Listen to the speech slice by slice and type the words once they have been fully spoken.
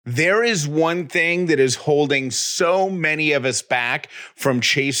There is one thing that is holding so many of us back from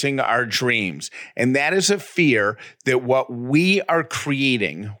chasing our dreams, and that is a fear that what we are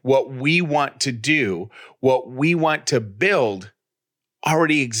creating, what we want to do, what we want to build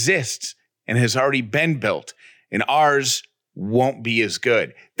already exists and has already been built, and ours won't be as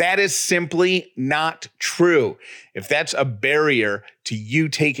good. That is simply not true. If that's a barrier to you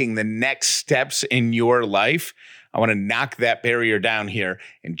taking the next steps in your life, I want to knock that barrier down here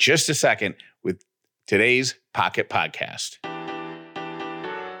in just a second with today's Pocket Podcast.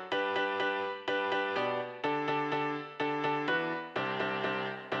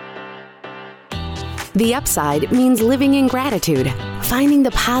 The Upside means living in gratitude, finding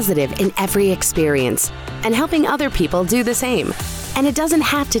the positive in every experience, and helping other people do the same. And it doesn't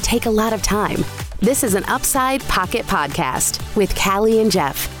have to take a lot of time. This is an Upside Pocket Podcast with Callie and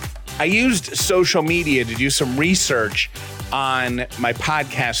Jeff. I used social media to do some research on my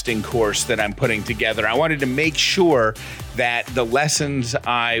podcasting course that I'm putting together. I wanted to make sure that the lessons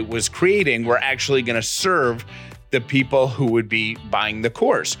I was creating were actually going to serve the people who would be buying the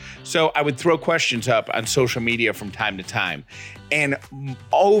course. So I would throw questions up on social media from time to time. And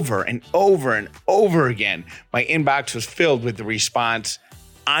over and over and over again, my inbox was filled with the response,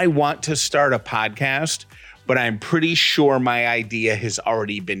 I want to start a podcast, but I'm pretty sure my idea has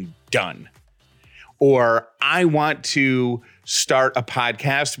already been done. Or I want to start a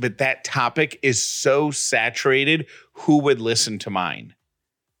podcast, but that topic is so saturated, who would listen to mine?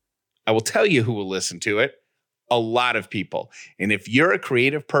 I will tell you who will listen to it. A lot of people. And if you're a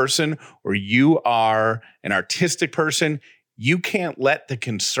creative person or you are an artistic person, you can't let the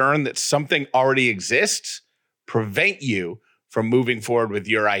concern that something already exists prevent you from moving forward with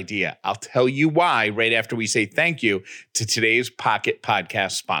your idea. I'll tell you why right after we say thank you to today's Pocket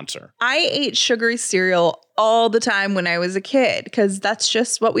Podcast sponsor. I ate sugary cereal all the time when I was a kid because that's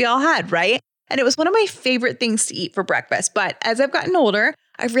just what we all had, right? And it was one of my favorite things to eat for breakfast. But as I've gotten older,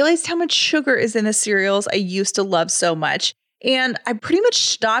 I've realized how much sugar is in the cereals I used to love so much. And I pretty much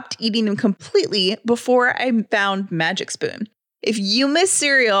stopped eating them completely before I found Magic Spoon. If you miss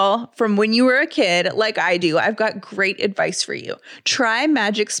cereal from when you were a kid, like I do, I've got great advice for you. Try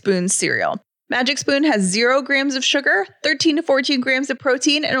Magic Spoon cereal. Magic Spoon has 0 grams of sugar, 13 to 14 grams of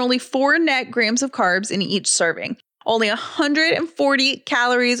protein, and only 4 net grams of carbs in each serving. Only 140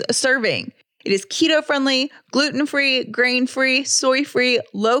 calories a serving. It is keto-friendly, gluten-free, grain-free, soy-free,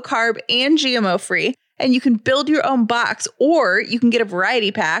 low-carb, and GMO-free. And you can build your own box, or you can get a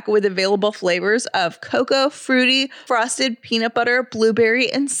variety pack with available flavors of cocoa, fruity, frosted, peanut butter,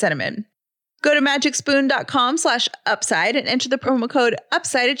 blueberry, and cinnamon. Go to magicspoon.com/upside and enter the promo code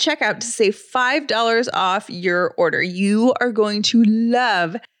UPSIDE at checkout to save $5 off your order. You are going to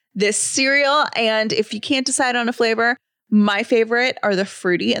love this cereal. And if you can't decide on a flavor, my favorite are the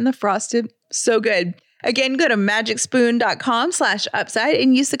fruity and the frosted. So good. Again, go to magicspoon.com/upside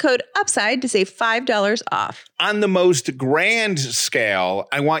and use the code UPSIDE to save $5 off. On the most grand scale,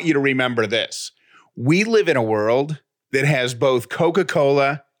 I want you to remember this. We live in a world that has both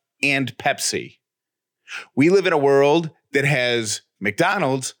Coca-Cola and Pepsi. We live in a world that has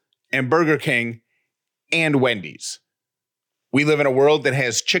McDonald's and Burger King and Wendy's. We live in a world that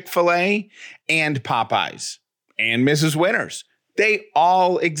has Chick-fil-A and Popeyes and Mrs. Winners. They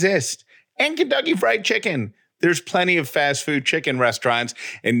all exist. And Kentucky Fried Chicken. There's plenty of fast food chicken restaurants,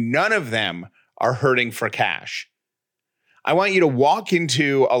 and none of them are hurting for cash. I want you to walk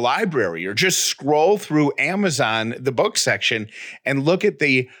into a library or just scroll through Amazon, the book section, and look at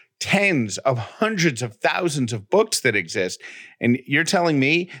the tens of hundreds of thousands of books that exist. And you're telling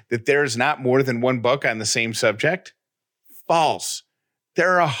me that there's not more than one book on the same subject? False.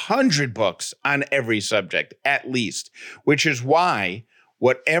 There are 100 books on every subject, at least, which is why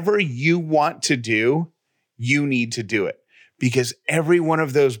whatever you want to do, you need to do it, because every one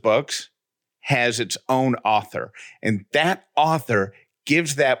of those books has its own author, and that author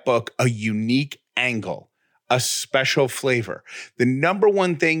gives that book a unique angle, a special flavor. The number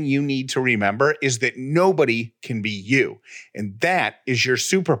one thing you need to remember is that nobody can be you, and that is your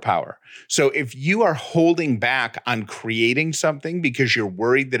superpower. So if you are holding back on creating something because you're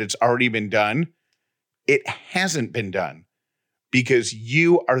worried that it's already been done, it hasn't been done. Because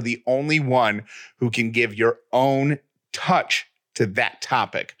you are the only one who can give your own touch to that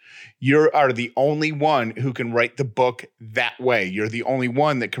topic. You are the only one who can write the book that way. You're the only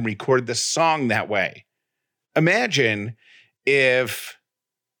one that can record the song that way. Imagine if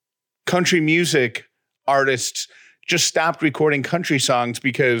country music artists just stopped recording country songs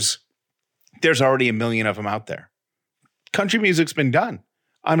because there's already a million of them out there. Country music's been done.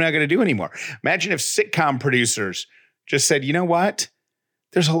 I'm not going to do anymore. Imagine if sitcom producers just said, you know what?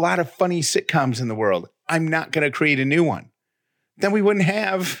 There's a lot of funny sitcoms in the world. I'm not going to create a new one. Then we wouldn't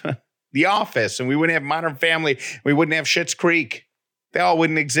have The Office, and we wouldn't have Modern Family. We wouldn't have Schitt's Creek. They all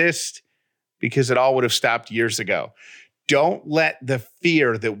wouldn't exist because it all would have stopped years ago. Don't let the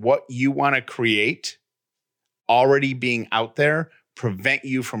fear that what you want to create already being out there prevent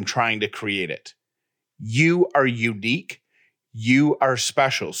you from trying to create it. You are unique. You are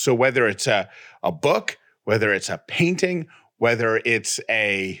special. So whether it's a book, whether it's a painting, whether it's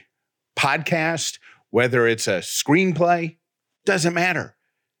a podcast, whether it's a screenplay, doesn't matter.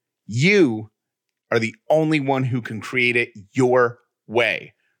 You are the only one who can create it your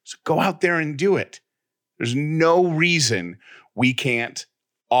way. So go out there and do it. There's no reason we can't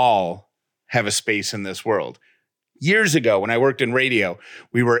all have a space in this world. Years ago, when I worked in radio,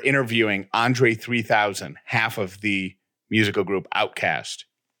 we were interviewing Andre 3000, half of the musical group Outkast.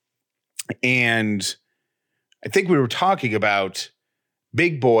 And I think we were talking about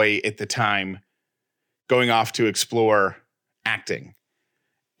Big Boy at the time going off to explore acting.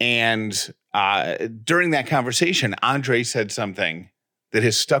 And during that conversation, Andre said something that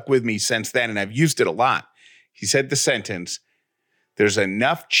has stuck with me since then, and I've used it a lot. He said the sentence, "There's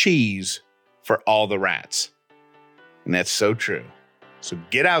enough cheese for all the rats." And that's so true. So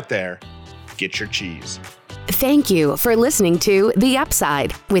get out there, get your cheese. Thank you for listening to The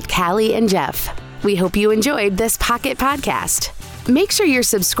Upside with Callie and Jeff. We hope you enjoyed this Pocket Podcast. Make sure you're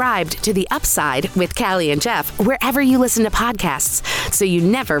subscribed to The Upside with Callie and Jeff wherever you listen to podcasts so you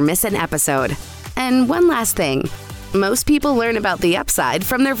never miss an episode. And one last thing. Most people learn about The Upside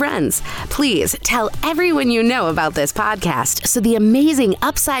from their friends. Please tell everyone you know about this podcast so the amazing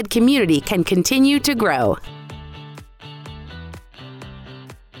Upside community can continue to grow.